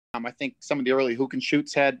I think some of the early hook and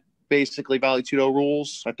shoots had basically Vale Tudo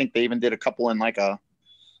rules. I think they even did a couple in like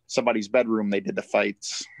somebody's bedroom. They did the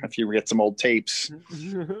fights. If you get some old tapes.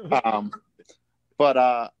 Yeah,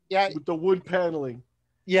 with the wood paneling.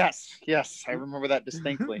 Yes, I remember that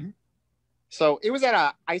distinctly. So it was at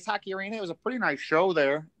a ice hockey arena. It was a pretty nice show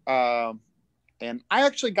there. And I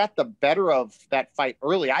actually got the better of that fight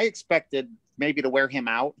early. I expected maybe to wear him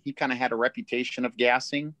out. He kind of had a reputation of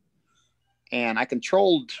gassing. And I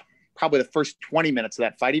controlled probably the first 20 minutes of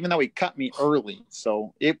that fight, even though he cut me early.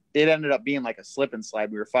 So it ended up being like a slip and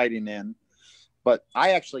slide we were fighting in. But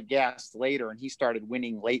I actually gassed later, and he started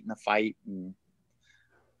winning late in the fight. And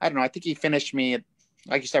I don't know. I think he finished me at,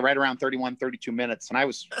 like you said, right around 31, 32 minutes. And that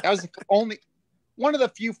was only one of the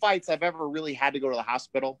few fights I've ever really had to go to the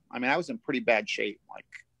hospital. I mean, I was in pretty bad shape, like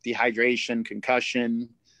dehydration, concussion.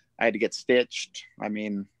 I had to get stitched. I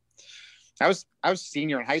mean, I was a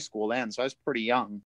senior in high school then, so I was pretty young.